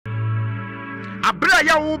abra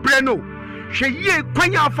ya wo bre no hwe ye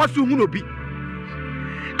kwanya afaso hu no bi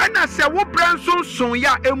ana se wo bre nso son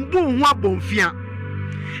ya embu hu abonfia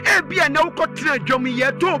ebia na wo kotra dwom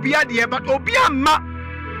ye to obi ade but obi amma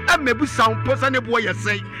amebu sampo sa ne bo ye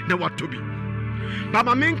sei na watobi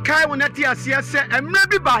baba men kai wona ti ase se emra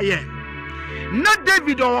bi ba ye na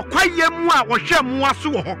David o kwaye mu a wo hwe mu aso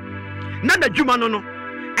wo ho na nadwuma no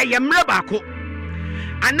eye mra baako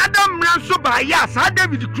another mra so ba ya sa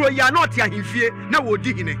David kro ya na oti ahemfie na wo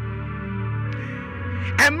di hine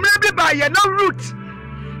emra bi ba ye na root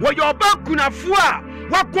wo yo ba kunafo a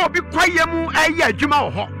wako bi kwaye mu eye adwuma wo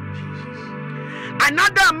ho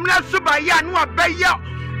another mra so ba ya no abeya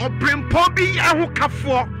obrempo bi eho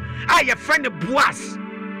kafo a ye friend Boaz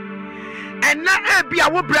and na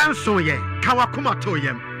ebia wo branson ye ka wakoma to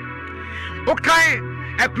yem okay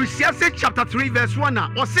Ecclesiastes chapter 3 verse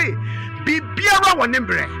 1 or say bibiara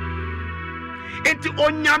wonembre enti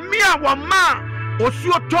onyame a wo ma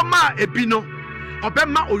osuo toma ebino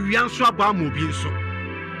obema owianso aba ma obi nso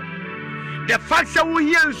the fact that we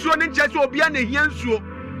hear nsuo ne nche se obi an ehia nsuo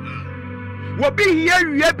wo bi hia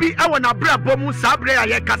wie bi e wona brabo mu sabre ya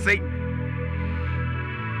ye kasei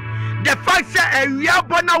the fact that ewia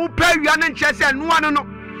bona wo pa wia ne nche se no ano no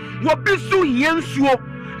wo bi su hia nsuo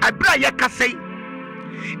abra ye kasei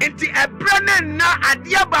enti ebra ne na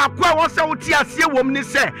ade ba ko a wo se wo ti ase wom ni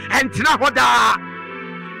se entina hoda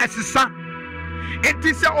esisa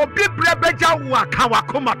enti se obi bre beja wo aka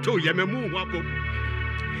wakoma to yememu ho abom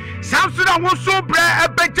Samsuna wo so bre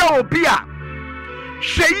ebeja obi a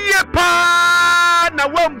hweye pa na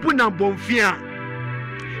wambu na bonfia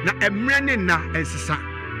na emre ne na ensisa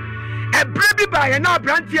ebre bi ba ye na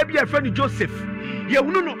abrantie bi efe ni Joseph ye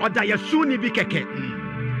hunu no oda ye suni bi keke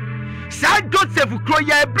sa Joseph kro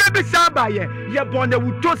ye ebre bi sa ba ye bona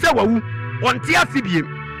wuto se wawu onte asibiem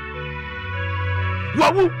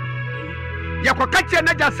wawu ye koka che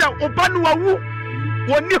na ja se oba no wawu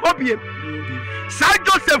woni hobiem sa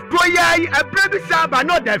Joseph kroyai ebre bi sa ba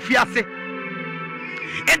no da fiase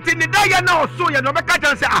enti ne da ye na oso ye no be ka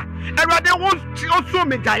jan se erade wo oso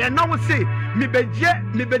me da ye na wo se me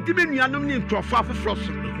bedi me nuanom ni ntrofo afoforo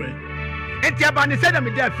so enti aba ne se da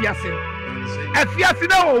me da fiase afiase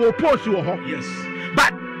na wo post wo ho yes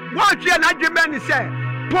but what you na dweme ni se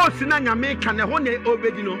post na nyame ka ne ho ne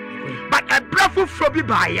obedi no but ebrafo fro bi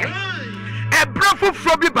ba ye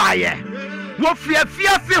wo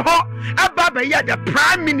fiase ho aba be ye the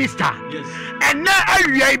prime minister yes and na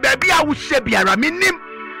awia baby a wo hye biara minim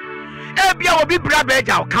ebia wo bi bra be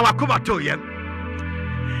ja ka wakoma to yem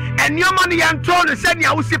enyoma ne yanto no se ne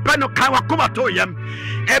a wo sipa no ka wakoma to yem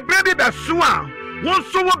ebre bi be so a wo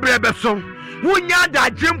so wo bre be so wo nya da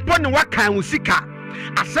jempo ne wakan wo sika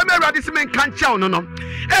asem awade se men kan chew no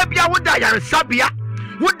ebia wo da yare sabia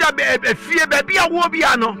wo da be fie baby a wo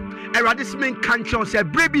bia no awade se men kan chew se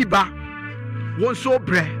bre bi ba one so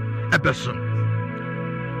bre ebeso.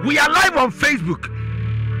 We are live on Facebook.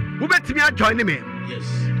 Who bet me join me? Yes.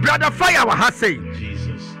 Brother Fire wa ha say.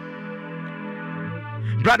 Jesus.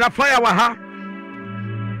 Brother Fire wa ha.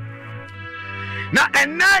 Na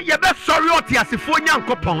enna ye be sorry oti asefo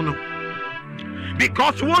nyankopon no.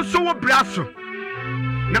 Because one so braso.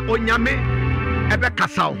 Na onyame ebe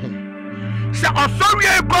kasa ho. Se osori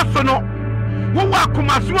e goso no. Wo wa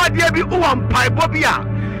kumaso ade bi wo mpaibo bi a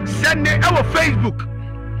send e wo Facebook.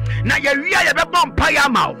 Na ye wia ye be bom pa ya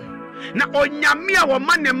ma na onyame a wo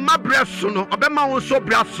ma ne mabre so no obema won so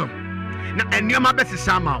braso na enuoma be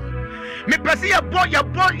sesa ma me pese ye bo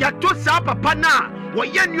to sa papa na wo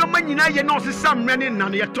ye enuoma nyina ye na osesa mre ne na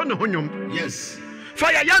ye to ne honyom yes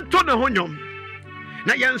fire ye to ne honyom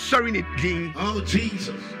na ye sorry ne din oh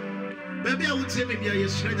Jesus baby I would say maybe I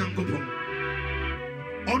yes nyankopon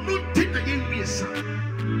onu tin na ye wiesa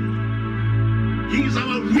he is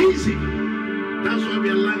our reason. That's why we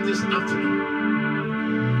are alive this afternoon.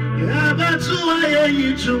 Yeah, that's why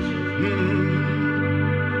you too.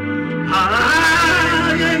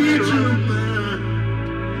 Yeah, you too.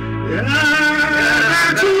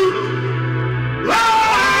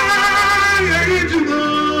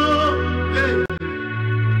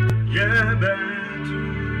 Yeah, that's why you too.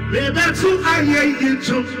 Yeah, that's why you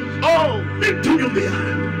too. Oh, me too, you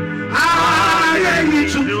behind. Yeah, you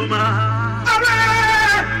too.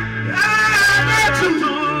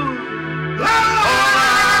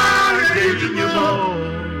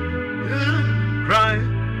 Cry.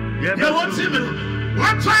 Yeah, what's him?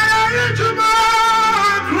 What are you to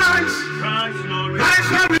Christ? Christ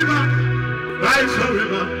forever. Christ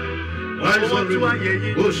forever. Christ forever.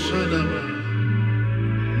 Oh, Shadaba.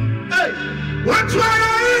 Hey, what are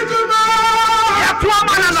you to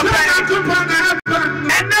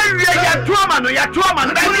and then we are 2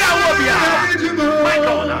 man,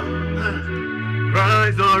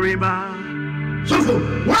 Christ no riba. So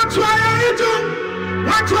what why you do?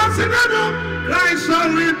 What was it do? Christ no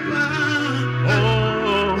riba.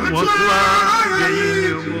 Oh, what why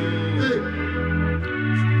you do?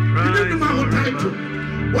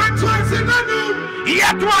 What was it do?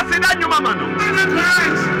 Yet was it you mama no?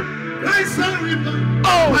 Christ no riba.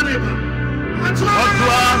 Oh, what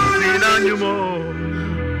was it you mo?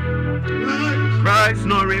 Christ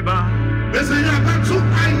no riba. Listen, you got to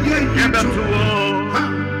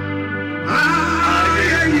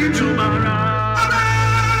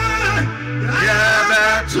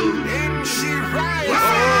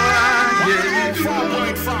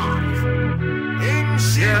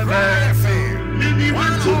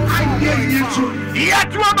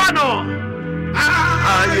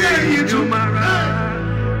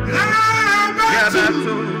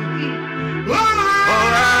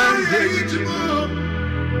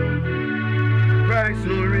Christ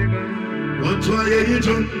no river. What why you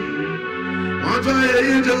do? What why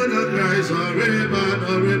you do? Christ no river,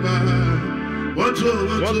 no river. What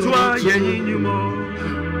why you do?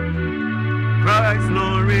 Christ no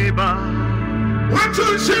river. What to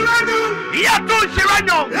Shirano? Yeah, to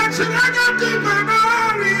Shirano. Yes, Shirano to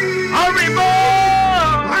Manori. Oh, river.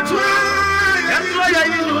 What why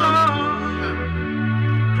you do?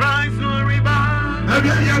 Christ no river. Have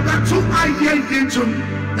you got to I you do?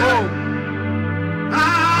 Oh.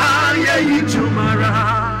 Yeah, you tomorrow.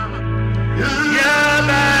 Yeah,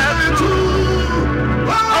 that's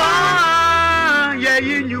yeah,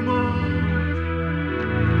 you more.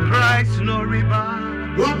 Christ no river.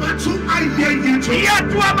 What to I you to? Yeah,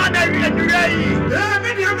 to a man,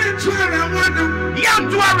 yeah,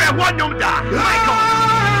 to a one of that.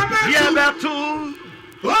 Yeah, that's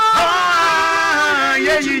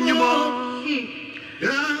yeah, you more.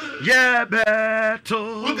 Yeah,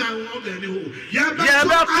 beto. Yeah,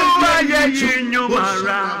 beto. Yeah, you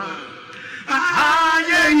mara.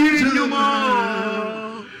 Yeah, you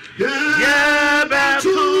more. Yeah,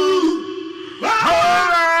 beto.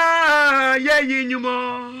 Yeah, you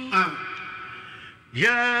more.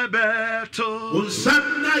 Yeah, beto.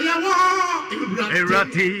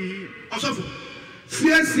 Erati.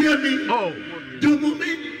 Oh, do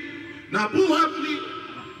me. Nabuami.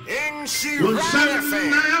 In Nhyira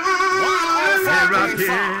FM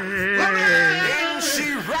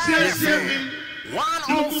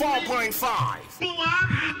 104.5.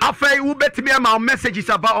 Afei wo betimi ama messages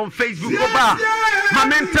about on Facebook oba ma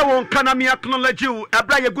mente won kana me acknowledge you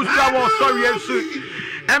ebra ye gusua won sorry ensu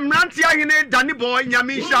emranti ahene Danny boy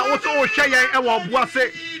nyame hia wo so wo hwe yen e wo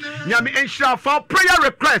boase nyame enhira for prayer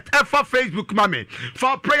request for Facebook mame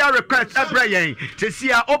for prayer request ebra yen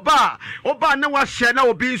tesia oba na wa share na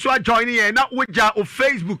obi nso join yen na woja o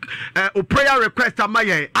Facebook o prayer request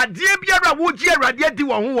amaye ade biara wo gi awade adi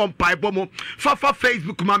wo ho won paibo mo for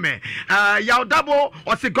Facebook mame ya dabo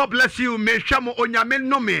o say God bless you me hwa mo onyame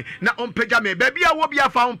no me na onpeja me baby a wo bia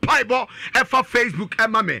fa on paibo for Facebook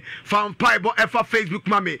mame fa on paibo for Facebook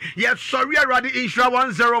mame yes sorry awade Nhyira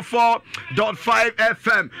 104.5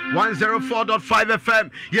 FM 104.5 FM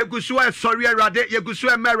yegusu sorry awade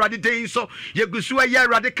yegusu me awade den so yegusu ye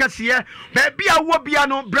awade kase baby a wo bia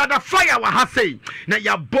no brother fire wa ha sei na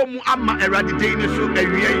ya bomu ama awade den so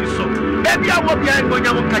awie so baby a wo bia no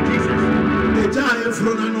nya mo ka Jesus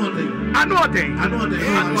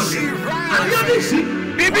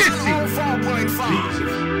BBC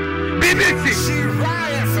 4.5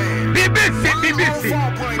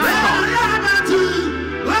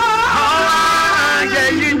 yeah,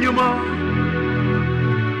 you more.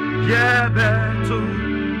 Yeah, beto.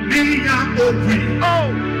 Oh,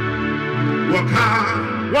 waka.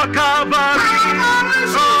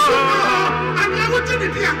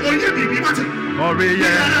 Oh,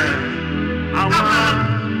 yeah.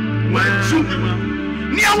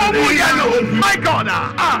 My God,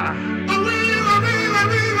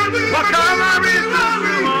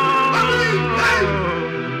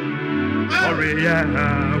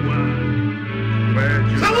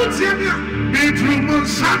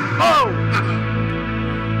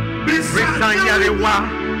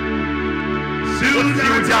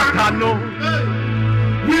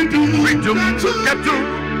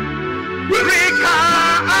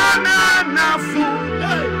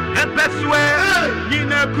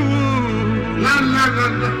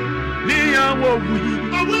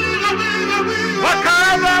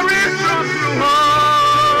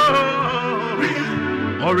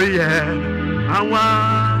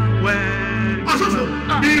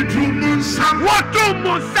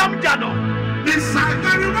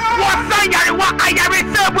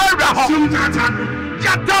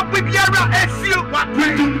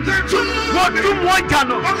 Kotu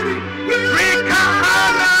Moitano, Rika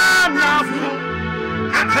Hanafu,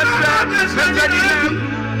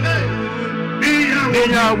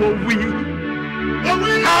 Nia will we.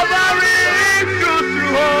 Avary Kusu,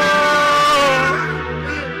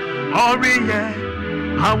 Oriye,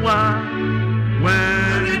 Hawa,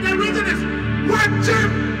 when the reason is watch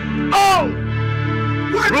him. Oh,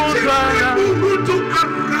 my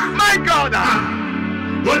God,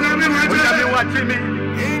 what have you watching me?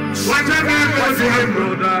 What have you watching,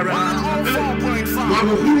 brother?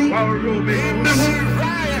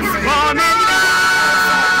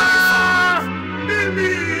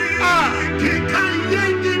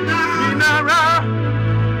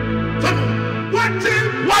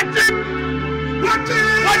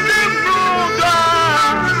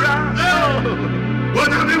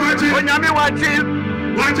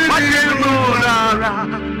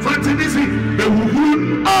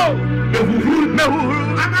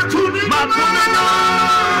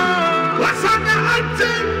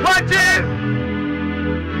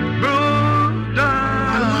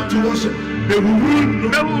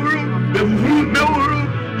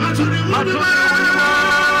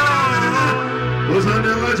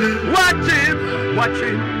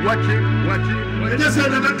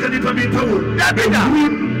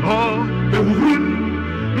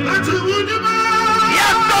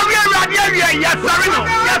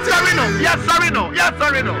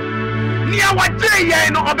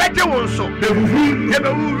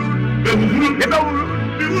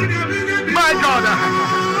 My God,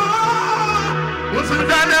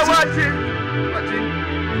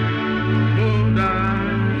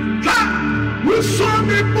 we saw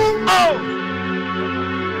me move. Oh,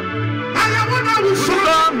 I want to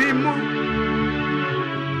saw me move.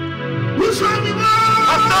 We saw me move.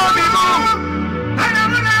 I saw me move. I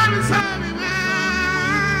want to saw me move.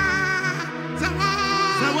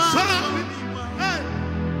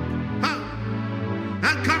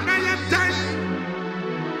 And come back and die.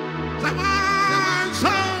 Someone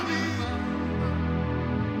saw me.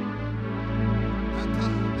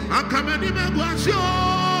 And come and even go and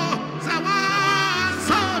show.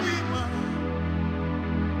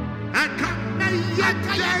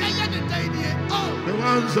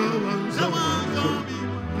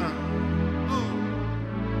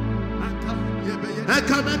 I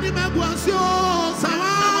come and in my guasio,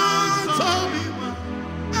 someone saw me.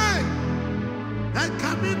 I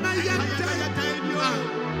come in my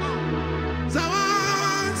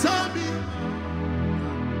someone saw me.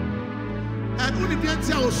 And when you get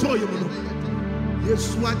here, I saw you.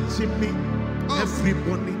 Yes, watching me every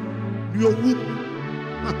morning. Your womb.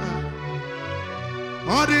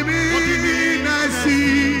 All the mean I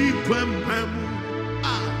see.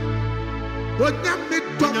 What you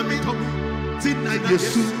Tina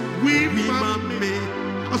Yesu, we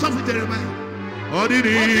mame. Or something Jeremiah.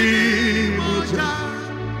 Ordinary.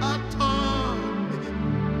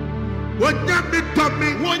 What yami Tommy,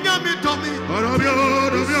 one yami Tommy.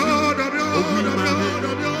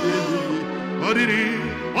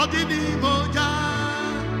 Ordinary moja.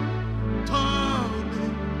 Tommy.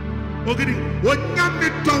 What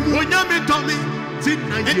yami Tommy.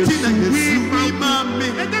 Tina Yesu, we mame.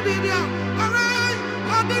 And the video. All right.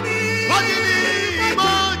 Ordinary.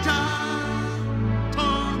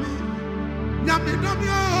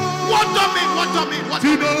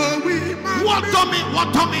 What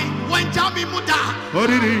to me? When Jami Muda. Oh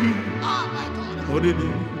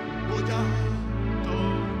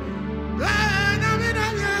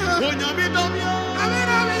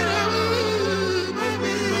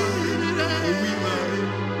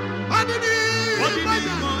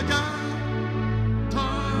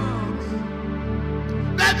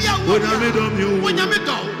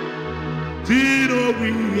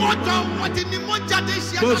my God. What in the Moja this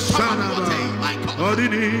year? My God.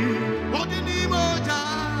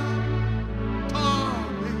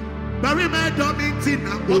 Bury my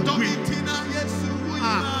Domitina. Yes.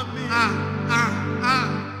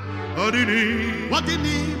 What in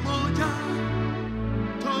the Moja?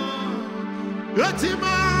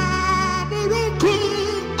 Yatima Muruku.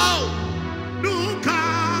 Oh, Nuka.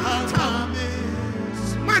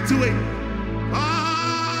 Mighty way.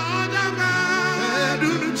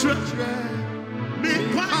 Me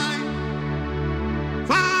fine,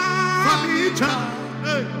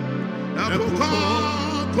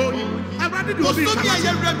 I rather do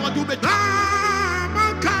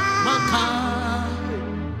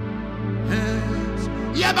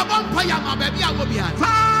yeah, but one player, my baby, I will be at.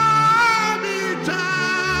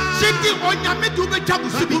 Sitting on your middle of the job,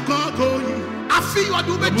 I feel you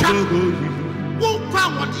do the job. Who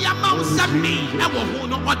found what the amount sent me? I will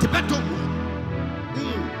know what the better.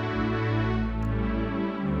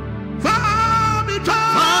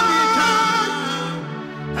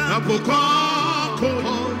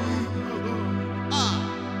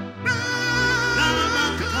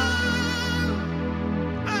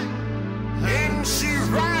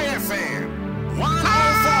 Nhyira FM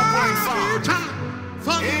 104.5.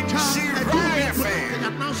 Nhyira FM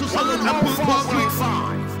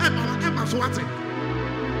 104.5. Emma Swati.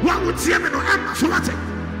 What would see me no Emma Swati?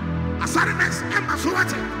 A sadness, Emma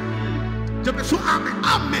Swati. Jebesu Amen.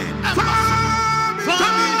 Amen.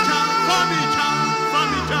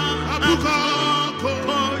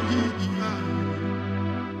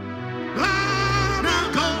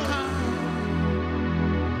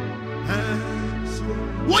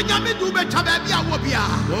 What you do better baby I will be a fire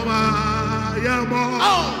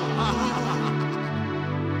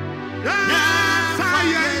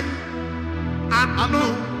and no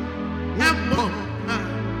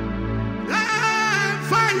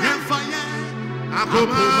fire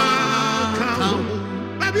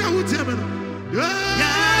baby I will tell you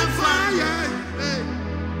fire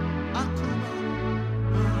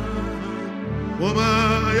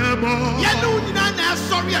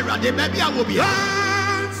sorry baby I will be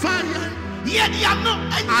fire. Yet you are not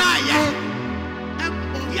a liar.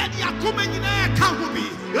 Yet you are coming in a cowboy.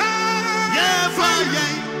 Yeah, fire.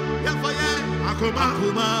 Yeah, fire.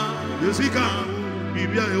 Akuma. You see,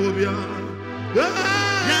 Bibia, Obia.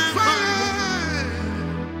 Yeah, fire.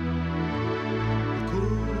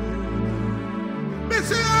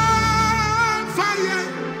 Messiah, fire.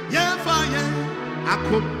 Yeah, fire.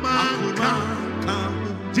 Akuma.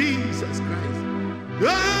 Jesus Christ.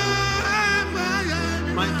 Yeah.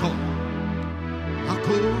 My God,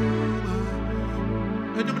 Akuma,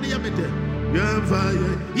 and you may be yeah,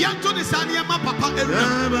 fire. Yanto Sania, my papa,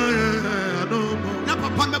 no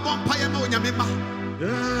papa, my vampire, no Yamima.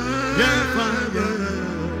 Yeah, fire.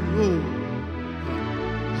 Oh,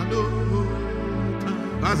 hello,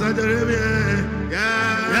 Pastor,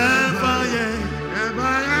 yeah, fire, yeah, fire, yeah,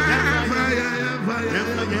 fire, yeah,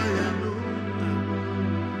 fire.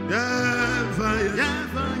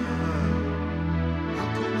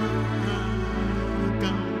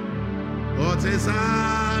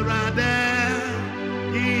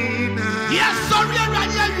 Yes, sorry,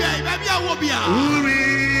 maybe I will be a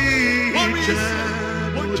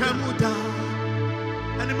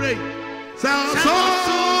and break. So,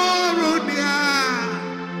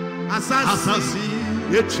 Assassin,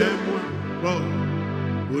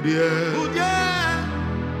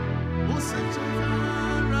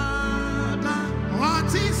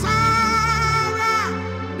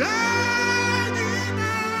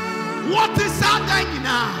 what is happening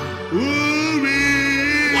now?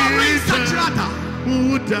 What is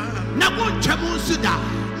that?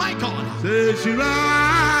 My God.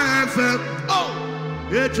 Oh,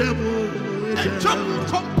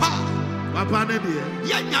 Papa,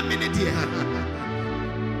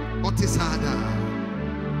 what is harder?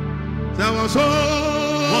 There was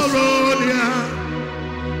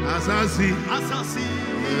Assassin.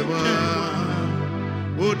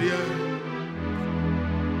 Oh, dear.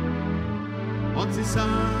 What is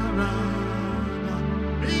Sarah?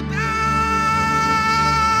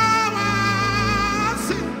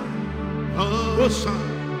 Oh, son.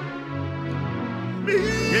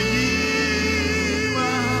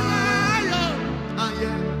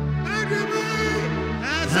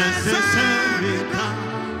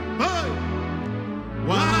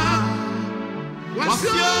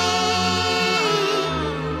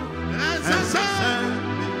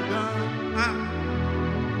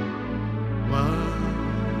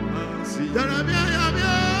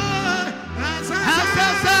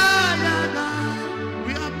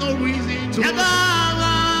 We have no reason to.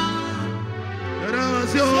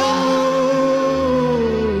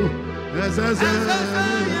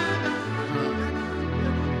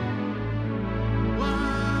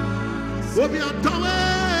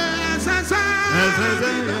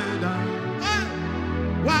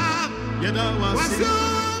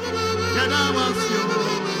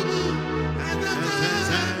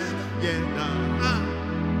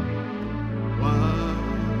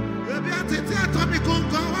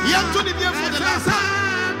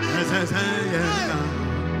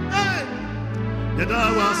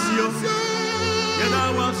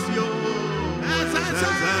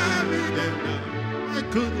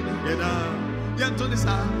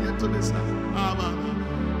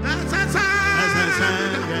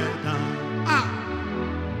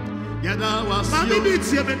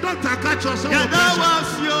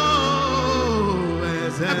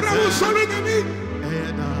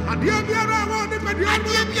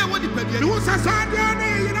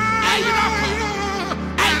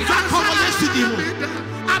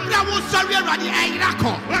 Awurade ayira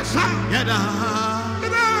ko. Yada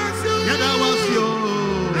was yo.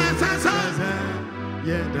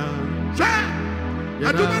 Yada.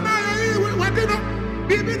 Aduma na yi wadi no.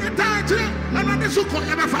 Bibi na taje ana ne su ko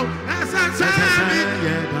ya ba fa.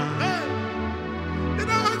 Yada.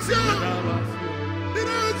 Yada was yo.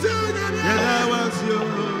 Yada was yo.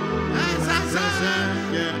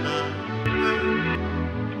 Yada.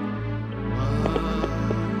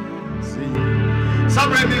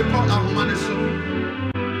 Somebody may call a woman so.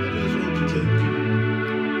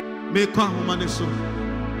 May call a woman so.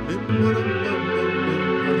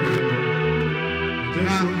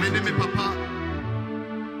 My name is Papa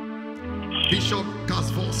Bishop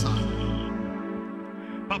Casvosa.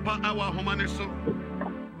 Papa, our woman so.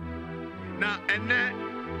 Now, and then,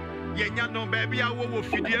 Yenya no baby, I will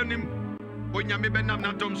feed him. When you may be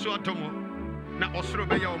not done so at all. Now, Osro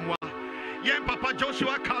be your moi. Yen Papa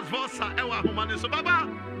Joshua Casvosa, our woman so. Baba.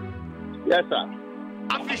 Yes, sir.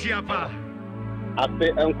 Afishia pa.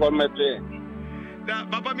 Ape enkomete. Da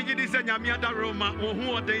Baba mi gidi se nyame ada Roma,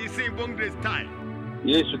 who are they sing bongres time.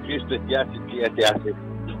 Yesu Christo diasi.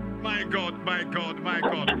 My God.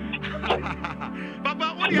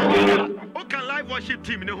 Baba, what can live worship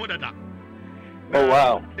team no that? Oh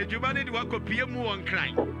wow. The Jubani do ko pie mu on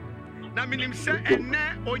cry. Na minim se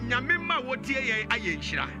enne onyame ma wotie ye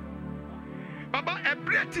ayenhyira. Baba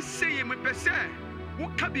ebre ti say me pese wo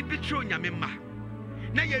ka bibitri onyame ma.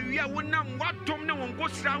 Na ye wia wonam wadom ne won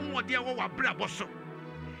gosira hoode wo wabrabɔ so.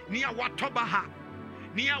 Nia watoba ha.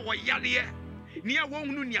 Nia wo yare. Nia wo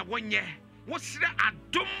hunu nia wonye. Wo sire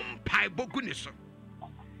adom pai bogu ni so.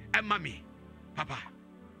 Mami, Papa.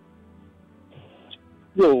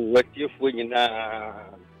 Yo, what if we na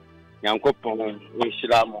Yankopon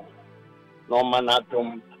Ishilamo? No man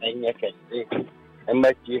atom and yakete. And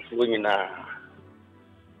what if we na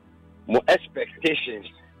more expectations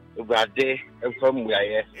about day and from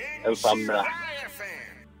where and from la.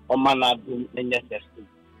 O man atom and yakete.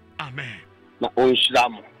 Amen. Na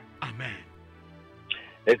Ishilamo. Amen.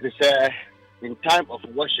 It is in time of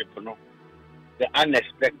worship, you know, the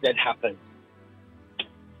unexpected happens.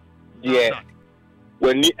 Yeah.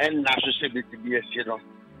 When you end national to be a you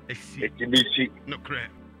it be see. No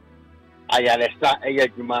correct. I understand a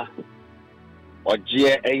juma or G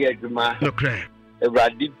a juma. No correct. A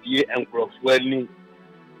radid dear and crosswelling.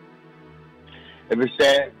 If we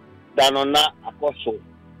say, Danona Apostle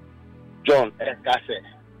John Cafe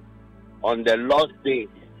on the Lord's day,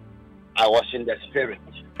 I was in the spirit.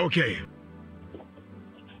 Okay.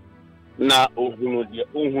 Na ohunu de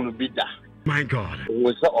ohunu bida. My God.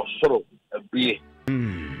 We say osoro abie.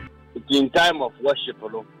 In time of worship,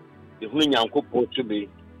 no, the hunu Nyankopon to be.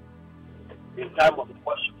 In time of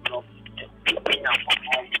worship, no, in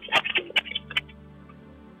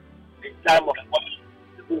time of worship,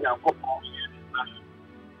 the hunu Nyankopon.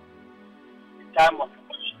 In time of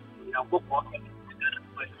worship, Nyankopon.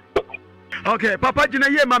 Okay, Papa Jina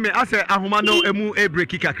ye mami ase ahoma no emu e break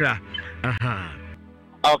kakra. Aha.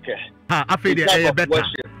 Okay. After the better.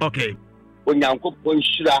 Worship, okay. Onyankopon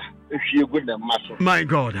shira ehwie gu na maso. My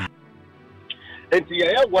God. Enti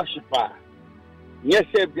ye worshiper. Yes,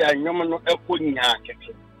 be anyom no ekonya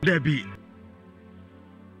keke. There be.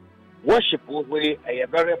 Worship we a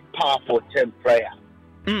very powerful term prayer.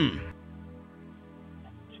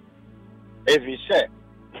 If you say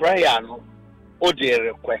prayer no o dey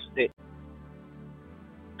request it.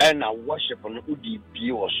 And I worship on Udi Bi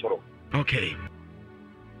or so. Okay.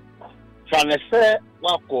 From the fair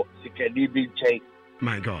wako sikadibi check.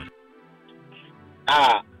 My God.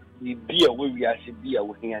 The beer we are beer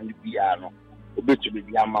with him and the piano. Obey to be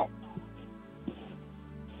the amount.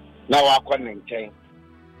 Now I can't change.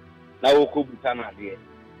 Now we could be done at the end.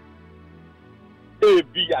 A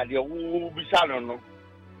beer, the woo be salon.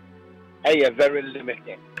 A very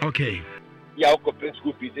limited. Okay. Ya open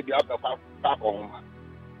school fees to be out of back home.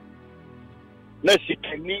 Na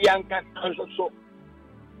sikani yanka kanso so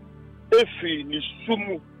efi ni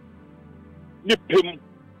sumu ni pem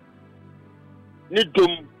ni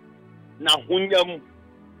dom na hunyam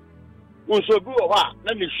unso bi o ha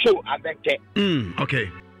na ni show abeke okay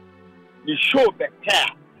ni show beke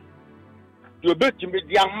you bet me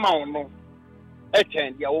dia ma no e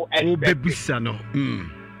chen dia wo expect o bebusa no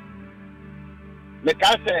me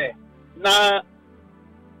ka say na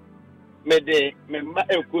me ma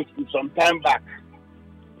some time back.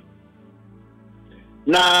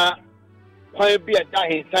 Na kwa bi ata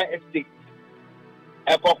inside estate.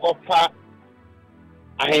 E kokofa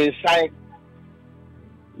a inside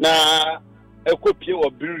na e kopie o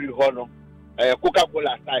brewery ho no.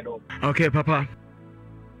 Coca-Cola side of. Okay, Papa.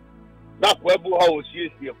 Na kwa bu ha o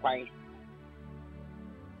siesie kwan.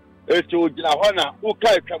 Eto jina hona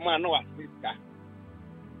uka kama no asiska.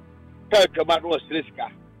 Ka kama no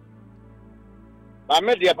asiska. Ba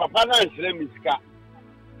me de papa na nsere miska.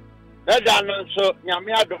 Na da no so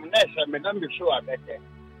nyame adom na ese me na me show abete.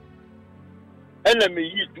 Ena me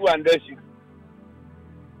yi 200.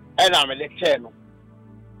 Ena me le che no.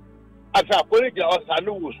 Asa ko je osa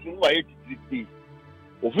no wo sun wa 83.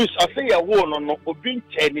 Office ase ya wo no obi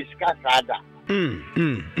nche ni ska sada. And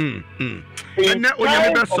that will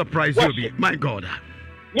never surprise you, my God.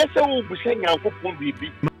 Yes, I will be saying, Uncle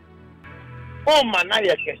Baby. Oh, man,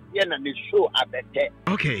 I can and show a better.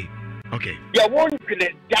 Okay. You won't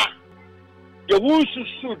get that. You won't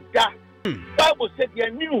shoot that. Bible said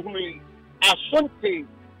you knew me as something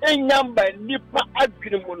a number nipper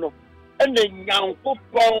agreement and then young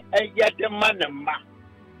football and yet the man and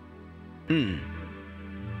man.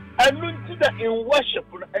 I look to that in worship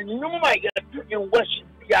and you might get in worship.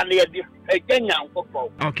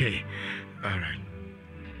 Okay, all right.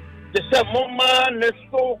 The same moment,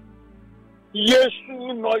 so yes,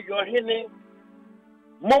 no, your hinny.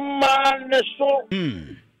 Mama, so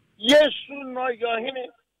yes, no, your hinny.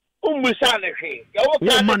 Umusanaki.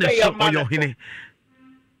 Woman, so your hinny.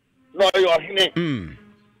 No, your hinny.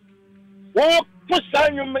 Oh,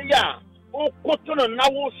 Pusanumia. Oh, Cotton,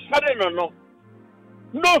 now, sudden no.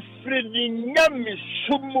 No, Freddy, Yami,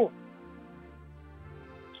 Sumu.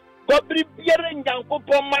 Every bearing young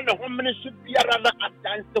couple man, a woman should be rather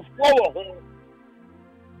advanced to follow home.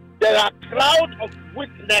 There are crowd of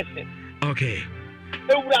witnesses. Okay.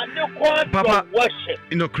 They will no quite Papa worship.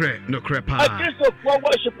 No crap. I guess of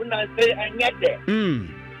worship and I say, and yet there. And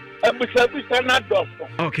we shall be not doctor.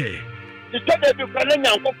 Okay. The third of the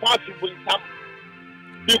young couple possible some.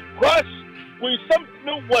 Because we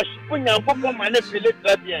something worship when young couple manipulate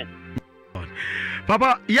that end.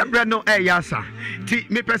 Papa, no yasa. Ti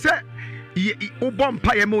me pese ubom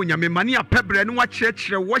pa ye mo nyame mane apebre no wa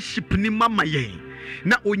kire worship ni mama ye.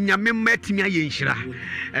 Na onyame matimi aye nhira.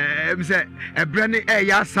 Me se ebre ne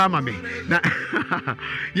yasa ma me. Na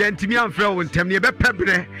ye ntimi amfra wo ntem ne be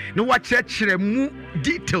pebre no wa kire mu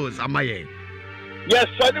details amaye. Yes,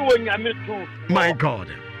 so the onyame too. My God.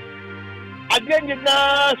 Again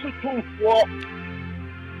na so too for.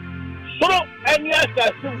 So any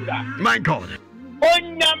other thing. My God.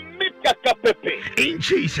 In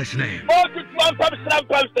Jesus' name.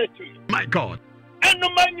 My God.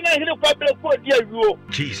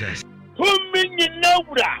 Jesus.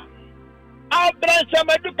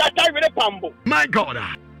 My God.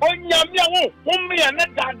 In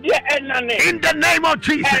the name of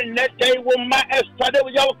Jesus.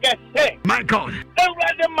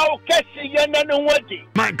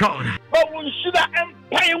 My God. My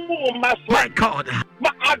God.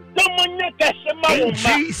 My God. In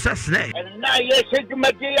Jesus' name.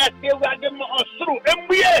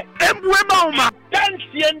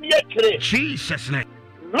 Jesus' name.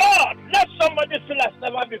 Lord, let somebody feel as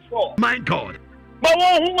never before. My God.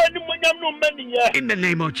 In the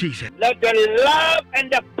name of Jesus. Let the love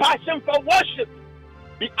and the passion for worship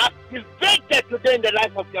be activated today in the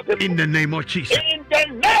life of your people. In the name of Jesus. In the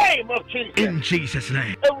name of Jesus. In Jesus'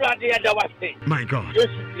 name. My God.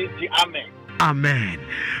 Amen. Amen.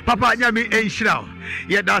 Papa nyame enhyira.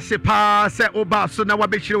 Ye da se pa se oba so na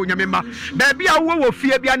wabehire onyame ma. Ba bia wo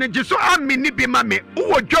fie bia ne giso amini bi ma me.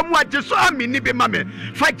 Wo dwom a giso amini bi ma me.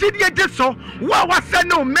 Fa gidie giso wa send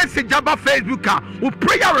no message aba Facebook a wo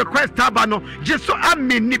prayer request aba no giso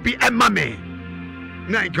amini bi e ma me.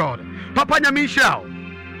 My God. Papa nyame enhyira.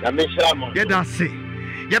 Nyame enhyira mo. Ye da se.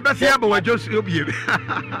 Ye be se aba wa Joseph obie.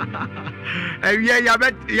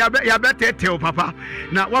 Ya bet tell Papa.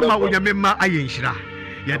 Na wa ma onyame ma aye enhyira.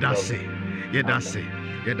 Ye da se.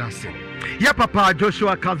 Yeah, Papa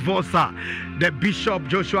Joshua Kasvosa, the Bishop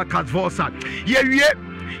Joshua Kasvosa. Yeah,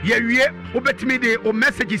 obetimi de o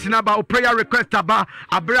messages in about prayer request about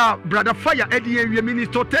brother fire Eddie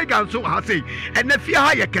minister Tegan so ha say and if you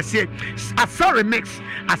hire kese asare mix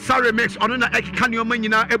ono na ekika ne o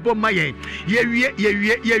manyina ebo maye yeah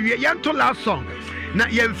yanto last song na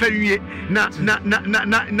yemfawie na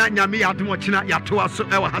nyame yadom china yato aso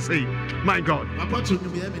e wa ha say my God. Papa to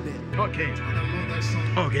me every day. Okay.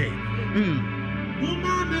 Okay.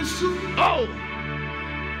 Oh.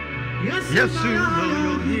 Yes, yes,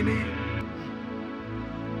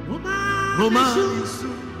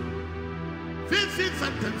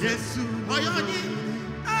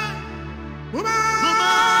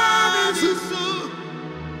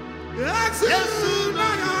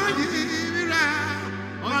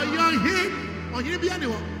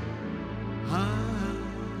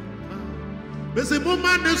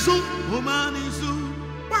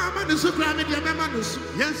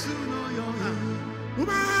 And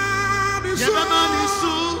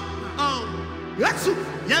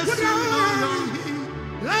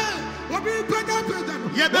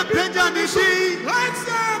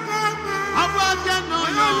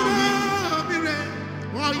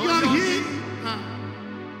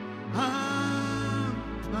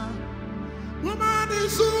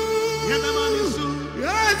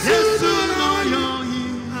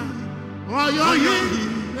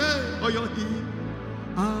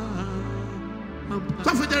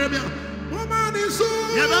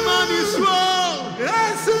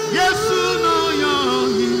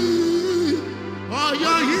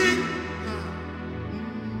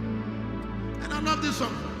I love this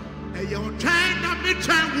song. You're trying to be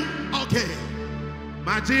trying. Okay.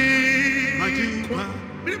 Magic.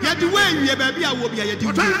 Yeah, the way you baby, I will be a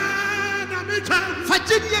duty.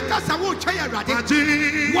 Virginia Casa won't try a radical.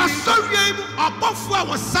 Was sorry above what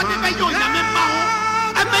was Sunday by your Yamama.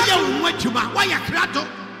 And by your went to my wire crato.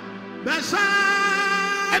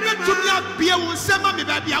 And then to me, be a one summer,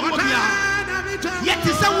 baby, I will be. Yet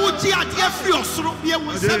is a wood yard, dear free or so be a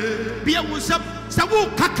one be a one sub, Sawu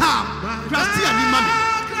Kaka, Trusty and Mammy.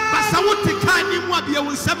 But Sawu Tikani will be a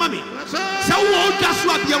one summer. Sawu just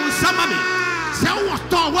will be a one summer. Sawu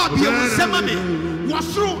Star will be a one summer. Was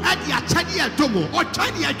through at the Achania Domo or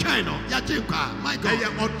China China, Yajika, my God,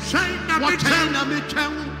 or China, Magic, or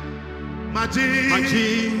China, Magic,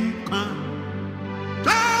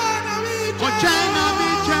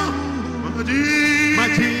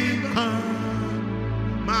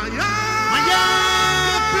 Maya,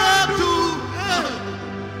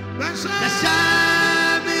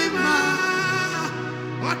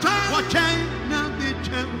 what China,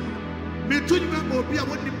 me to remember be a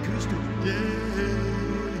one Christian.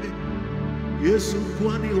 Yes,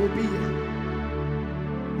 Kwani Obia.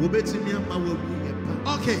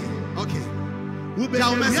 Okay.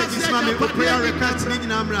 Our message is my prayer request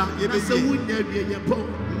in Amra. Yes, a wound,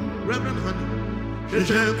 Reverend Honey.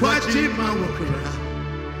 Quite cheap, my worker.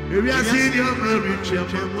 If you are seeing your marriage,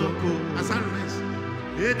 as I rest,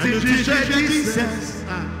 it is Jesus.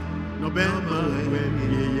 November, when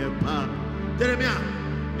you are Jeremiah,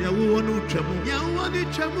 there will no trouble. You want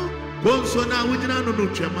it trouble. Bonso na wujina no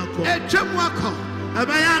twemako. Twemako.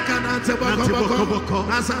 Abaya kana teboko.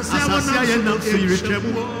 Asase ya na firi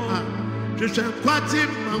twemu. Twem kwati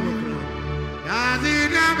mawo. Yazi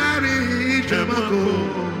na mari twemako.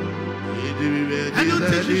 And you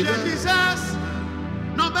teach Jesus.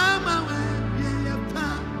 No ba ma we ye pa.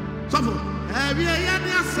 Sofo. Ebi ya ni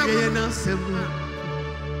asem. Ye na asem.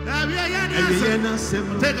 Ebi ya ni asem. Ye na asem.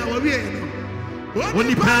 Take our we.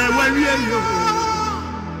 Oni pa wa we yo.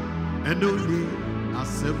 And only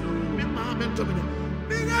assembly.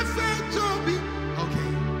 Okay.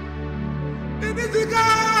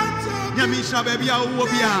 Yamisha baby, I will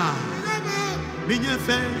be a Minya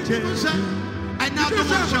Fench. I now do my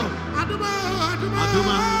show. Aduma.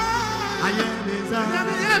 I am is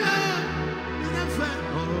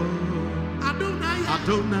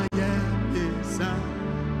Adona.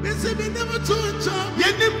 This is never to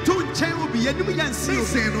Yenim to Chen will be enemy and see.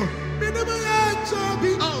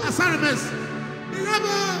 Oh, Asarames.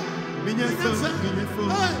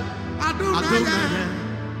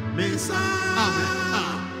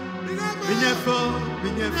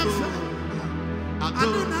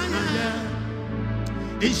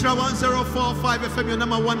 Nhyira 1045 FM, your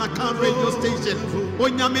number one account radio station.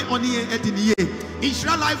 Onyame oni ediniye.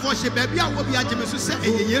 Nhyira live worship baby, I will be a Jemesu say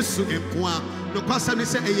Yesu enkwa. No kwasa ni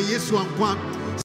say Yesu ankwa.